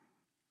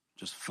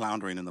just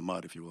floundering in the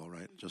mud, if you will,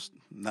 right? Just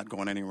not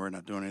going anywhere,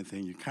 not doing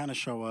anything. You kind of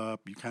show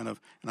up,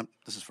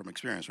 this is from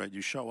experience, right?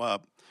 You show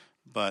up,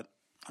 but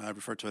I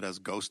refer to it as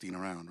ghosting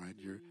around, right?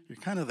 You're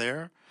kind of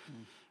there,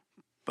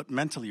 but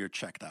mentally you're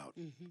checked out.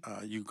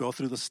 You go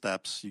through the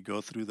steps, you go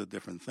through the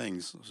different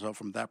things. So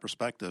from that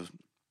perspective,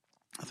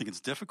 I think it's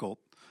difficult,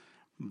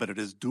 but it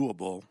is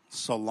doable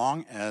so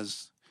long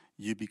as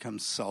you become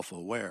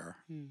self-aware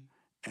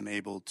and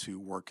able to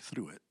work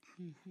through it,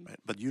 right?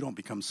 But you don't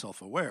become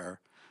self-aware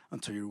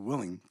until you're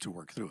willing to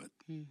work through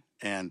it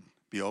and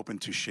be open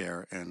to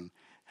share and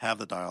have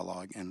the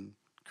dialogue and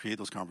create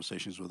those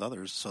conversations with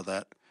others so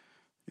that,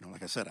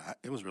 like I said,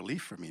 it was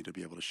relief for me to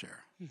be able to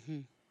share,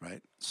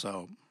 right?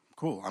 So,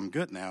 cool, I'm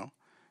good now.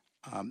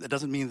 It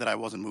doesn't mean that I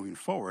wasn't moving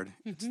forward.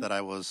 It's that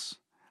I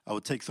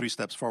would take 3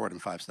 steps forward and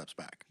 5 steps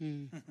back,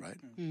 right?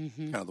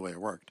 Kind of the way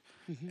it worked.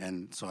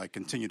 And so I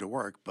continue to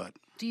work, but...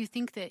 Do you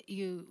think that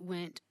you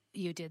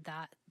did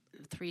that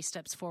 3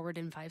 steps forward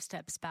and 5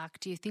 steps back?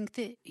 Do you think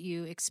that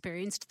you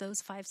experienced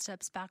those 5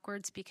 steps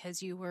backwards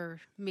because you were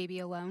maybe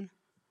alone?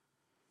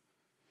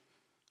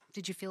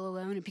 Did you feel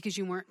alone because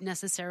you weren't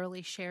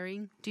necessarily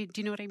sharing? Do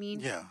you know what I mean?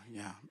 Yeah,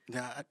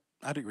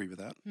 I'd agree with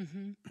that.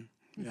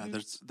 Yeah,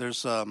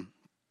 there's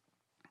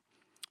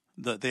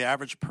the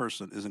average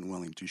person isn't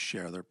willing to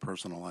share their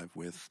personal life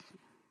with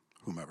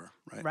whomever,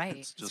 right?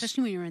 Right,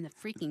 especially when you're in the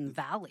freaking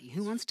valley.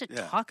 Who wants to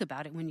talk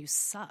about it when you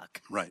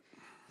suck? Right.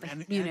 Like,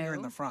 and you're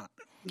in the front.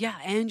 Yeah,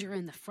 and you're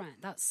in the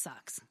front. That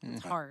sucks.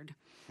 It's hard.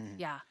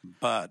 Yeah.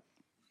 But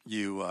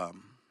you,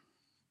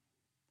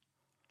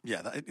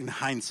 in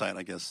hindsight,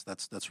 I guess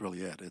that's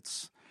really it.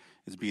 It's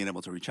being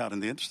able to reach out.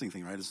 And the interesting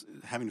thing, right, is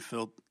having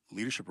filled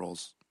leadership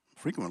roles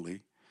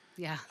frequently.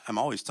 Yeah. I'm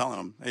always telling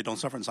them, hey, don't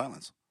suffer in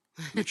silence.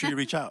 Make sure you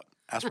reach out.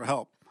 Ask for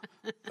help.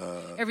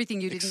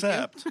 Everything you didn't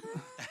Except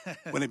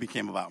when it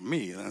became about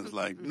me. And I was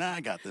like, nah,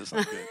 I got this.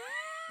 I'm good.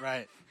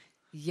 Right.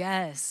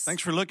 Yes.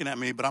 Thanks for looking at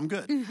me, but I'm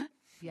good.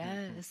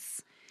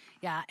 Yes.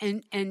 Yeah.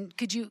 And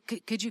could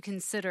you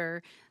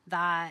consider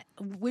that,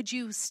 would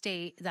you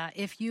state that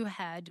if you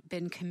had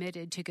been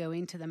committed to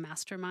going to the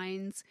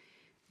masterminds,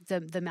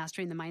 the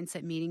Mastering the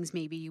Mindset meetings,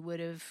 maybe you would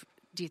have,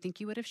 do you think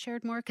you would have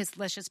shared more? Because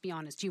let's just be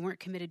honest, you weren't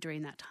committed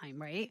during that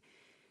time, right?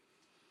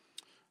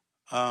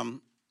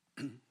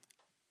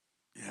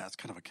 Yeah, it's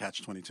kind of a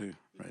catch-22,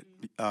 right?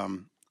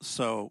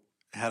 So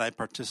had I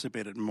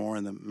participated more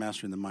in the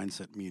Mastering the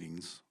Mindset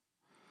meetings,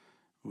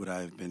 would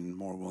I have been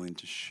more willing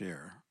to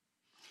share?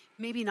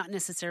 Maybe not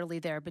necessarily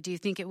there, but do you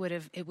think it would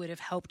have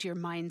helped your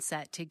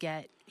mindset to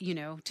get,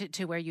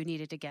 to where you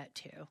needed to get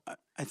to?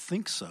 I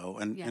think so,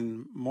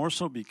 and more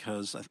so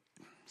because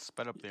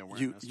Sped up the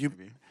awareness,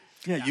 maybe.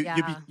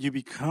 You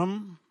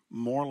become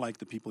more like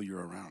the people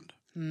you're around,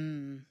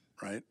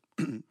 right?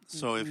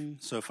 So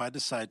if I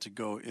decide to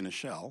go in a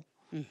shell,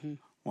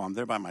 well, I'm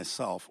there by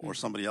myself, or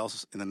somebody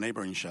else in a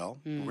neighboring shell,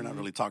 we're not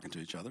really talking to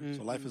each other,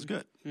 so life is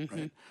good,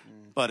 right?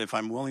 But if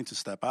I'm willing to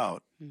step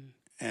out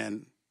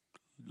and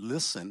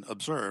listen,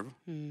 observe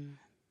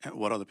at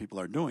what other people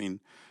are doing,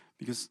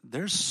 because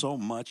there's so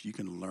much you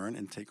can learn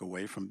and take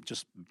away from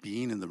just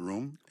being in the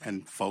room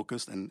and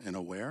focused and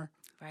aware,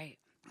 Right.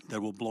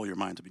 that will blow your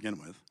mind to begin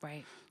with.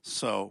 Right.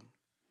 So,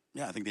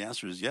 yeah, I think the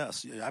answer is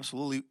yes.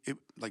 Absolutely.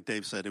 Like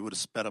Dave said, it would have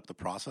sped up the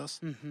process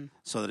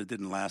so that it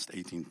didn't last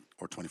 18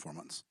 or 24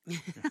 months.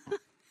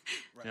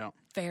 Yeah.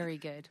 Very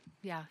good.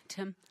 Yeah.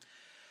 Tim?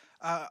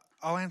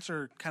 I'll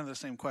answer kind of the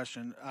same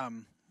question,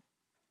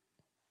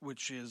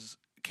 which is,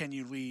 can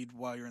you lead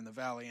while you're in the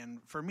valley? And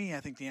for me,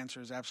 I think the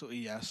answer is absolutely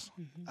yes.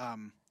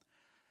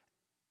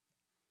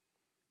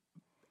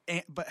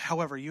 But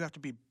however, you have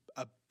to be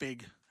a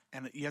big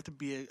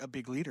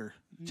leader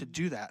to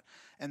do that.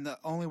 And the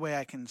only way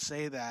I can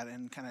say that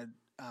and kind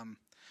of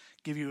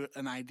give you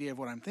an idea of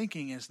what I'm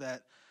thinking is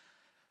that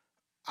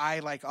I,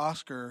 like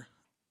Oscar,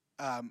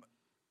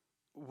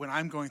 when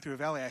I'm going through a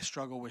valley, I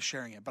struggle with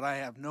sharing it. But I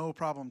have no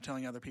problem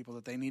telling other people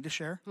that they need to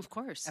share. Of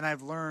course. And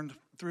I've learned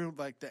through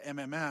like the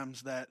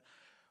MMMs that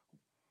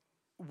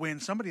when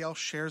somebody else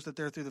shares that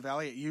they're through the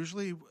valley, it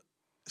usually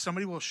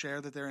somebody will share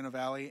that they're in a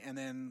valley, and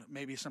then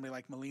maybe somebody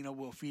like Melina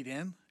will feed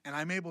in, and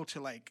I'm able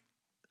to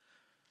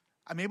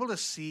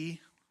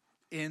see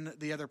in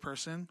the other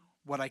person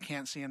what I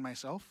can't see in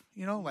myself.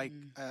 I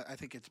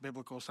think it's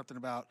biblical, something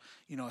about,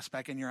 a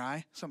speck in your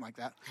eye, something like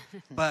that.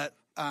 But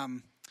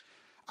I'm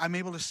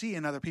able to see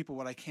in other people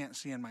what I can't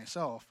see in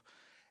myself,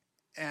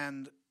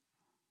 and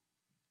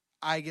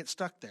I get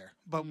stuck there.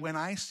 But when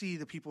I see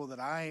the people that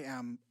I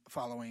am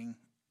following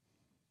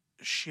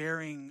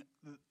sharing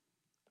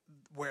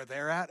where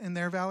they're at in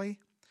their valley,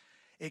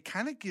 it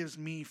kind of gives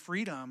me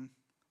freedom.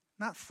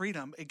 Not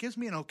freedom. It gives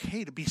me an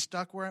okay to be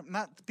stuck where I'm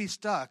not to be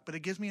stuck, but it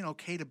gives me an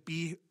okay to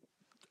be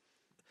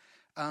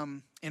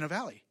in a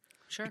valley.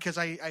 Sure. Because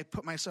I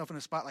put myself in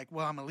a spot like,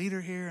 well, I'm a leader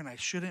here and I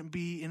shouldn't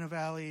be in a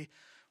valley.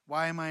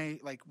 Why am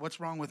I, what's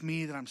wrong with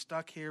me that I'm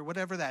stuck here?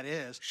 Whatever that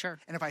is. Sure.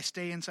 And if I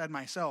stay inside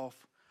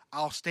myself,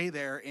 I'll stay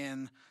there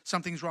in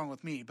something's wrong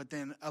with me. But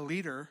then a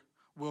leader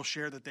will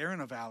share that they're in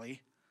a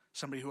valley.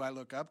 Somebody who I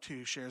look up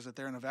to shares that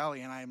they're in a valley,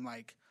 and I'm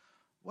like,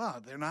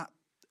 wow, they're not,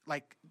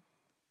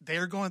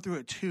 they're going through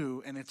it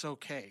too, and it's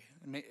okay.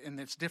 And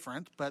it's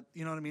different, but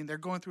you know what I mean? They're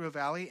going through a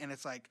valley, and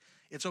it's like,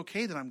 it's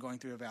okay that I'm going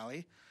through a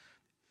valley.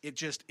 It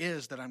just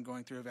is that I'm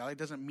going through a valley. It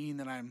doesn't mean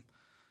that I'm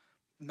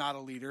not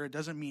a leader. It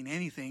doesn't mean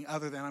anything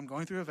other than I'm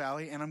going through a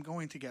valley, and I'm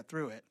going to get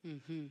through it.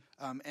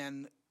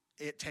 And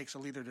it takes a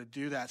leader to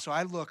do that. So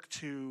I look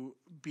to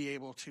be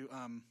able to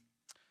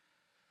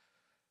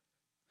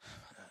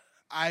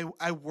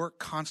I work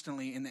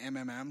constantly in the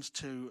MMMs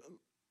to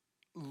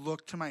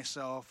look to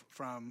myself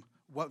from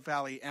what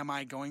valley am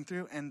I going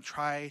through and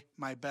try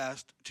my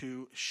best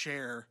to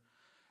share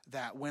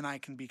that when I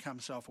can become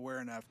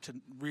self-aware enough to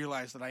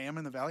realize that I am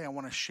in the valley. I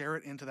want to share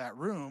it into that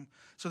room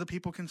so that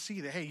people can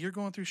see that, hey, you're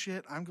going through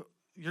shit.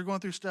 You're going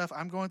through stuff.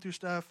 I'm going through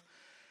stuff.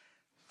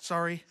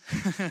 Sorry.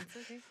 Okay.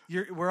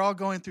 We're all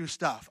going through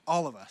stuff,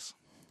 all of us.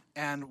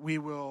 And we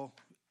will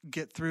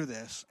get through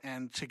this,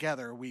 and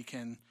together we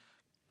can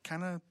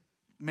kind of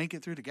make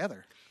it through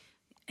together.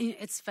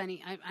 It's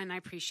funny, and I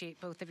appreciate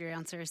both of your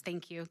answers.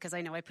 Thank you, because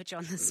I know I put you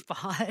on the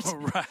spot. Oh,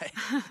 right.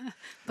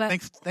 But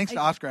thanks to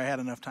Oscar, I had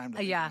enough time to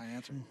think yeah, my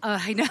answer.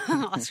 I know.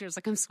 Oscar's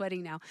like, I'm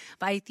sweating now.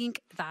 But I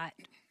think that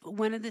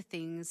one of the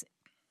things,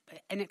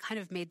 and it kind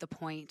of made the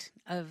point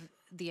of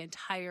the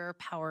entire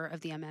power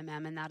of the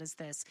MMM, and that is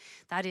this.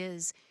 That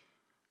is,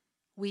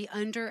 we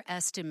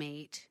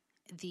underestimate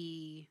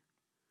the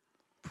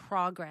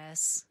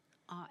progress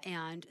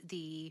and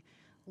the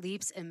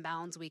leaps and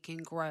bounds we can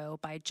grow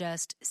by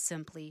just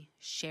simply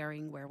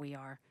sharing where we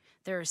are.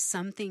 There is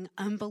something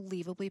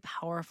unbelievably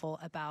powerful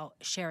about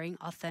sharing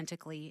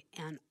authentically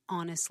and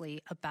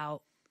honestly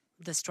about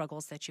the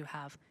struggles that you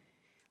have.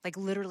 Like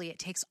literally, it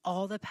takes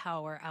all the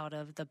power out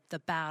of the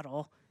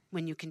battle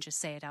when you can just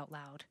say it out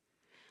loud.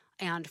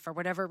 And for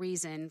whatever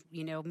reason,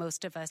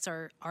 most of us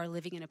are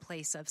living in a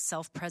place of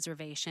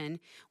self-preservation.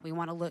 We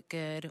want to look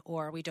good,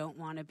 or we don't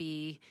want to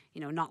be,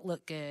 not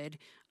look good.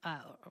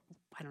 I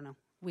don't know.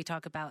 We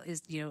talk about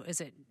is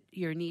it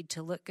your need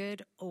to look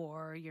good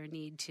or your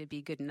need to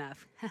be good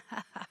enough?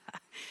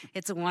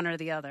 It's one or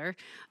the other.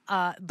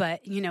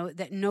 But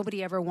that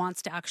nobody ever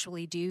wants to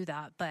actually do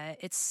that. But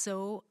it's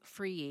so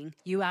freeing.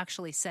 You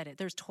actually said it.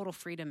 There's total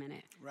freedom in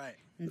it. Right.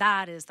 And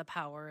that is the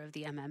power of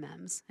the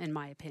MMMs, in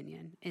my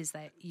opinion, is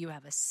that you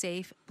have a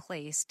safe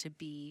place to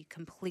be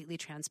completely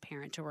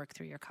transparent to work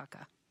through your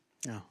caca.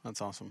 Yeah,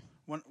 that's awesome.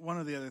 One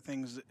of the other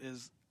things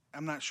is,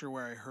 I'm not sure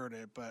where I heard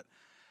it, but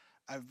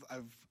I've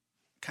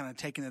kind of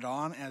taken it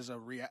on as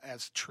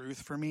as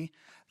truth for me,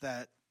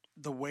 that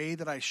the way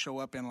that I show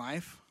up in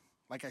life,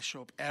 like I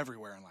show up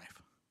everywhere in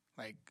life,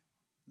 like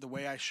the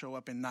way I show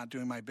up in not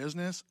doing my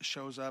business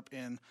shows up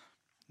in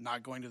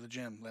not going to the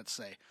gym, let's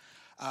say.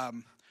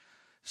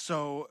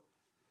 So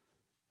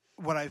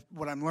what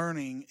I'm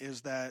learning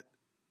is that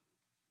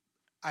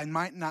I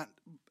might not.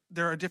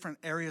 There are different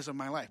areas of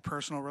my life: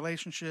 personal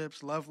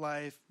relationships, love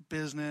life,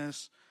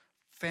 business,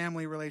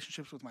 family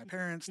relationships with my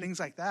parents, things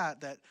like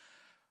that. That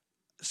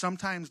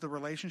sometimes the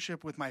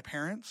relationship with my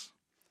parents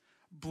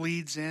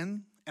bleeds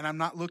in, and I'm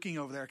not looking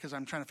over there because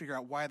I'm trying to figure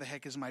out why the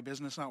heck is my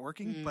business not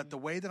working. But the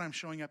way that I'm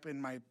showing up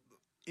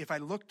if I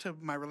look to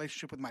my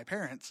relationship with my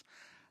parents,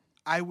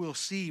 I will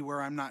see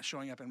where I'm not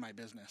showing up in my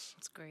business.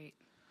 That's great.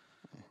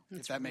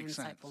 If that makes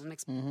sense.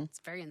 It's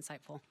very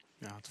insightful.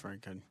 Yeah, it's very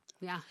good.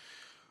 Yeah.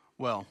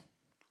 Well,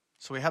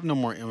 so we have no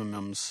more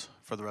MMMs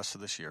for the rest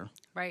of this year.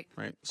 Right.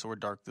 So we're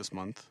dark this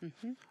month.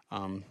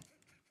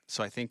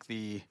 So I think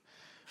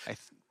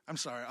I'm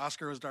sorry,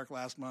 Oscar was dark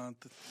last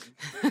month.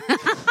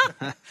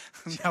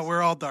 Now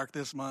we're all dark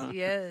this month.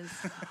 Yes.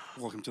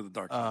 Welcome to the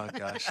dark Oh, side.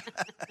 gosh.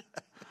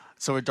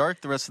 So we're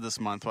dark the rest of this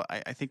month. Well,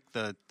 I think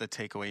the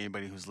takeaway,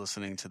 anybody who's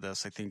listening to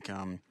this, I think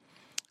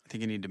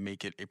you need to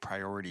make it a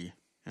priority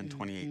in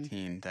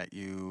 2018 that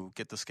you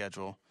get the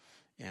schedule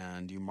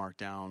and you mark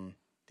down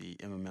the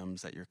MMMs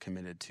that you're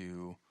committed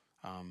to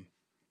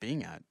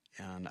being at.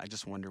 And I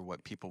just wonder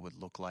what people would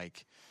look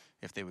like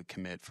if they would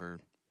commit for,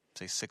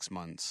 say, 6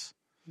 months,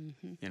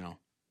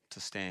 to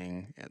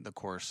staying the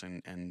course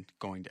and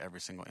going to every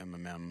single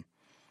MMM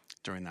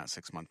during that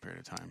 6-month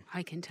period of time.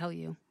 I can tell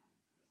you,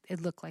 it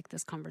looked like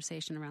this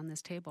conversation around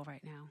this table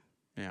right now.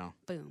 Yeah.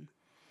 Boom.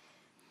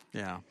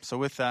 Yeah. So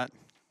with that,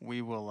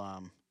 we will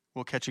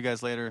we'll catch you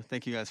guys later.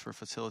 Thank you guys for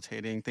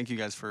facilitating. Thank you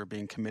guys for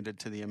being committed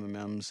to the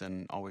MMMs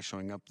and always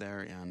showing up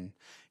there and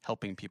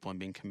helping people and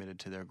being committed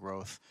to their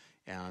growth.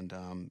 And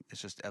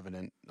it's just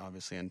evident,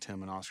 obviously, in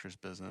Tim and Oscar's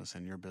business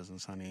and your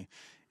business, honey.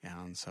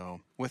 And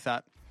so with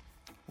that,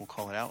 we'll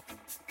call it out.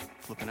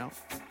 Flipping out.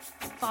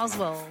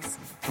 Boswell's.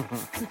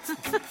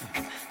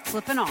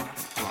 Flipping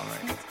off. All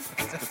right.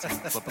 Let's get some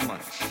flipping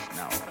lunch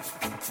now.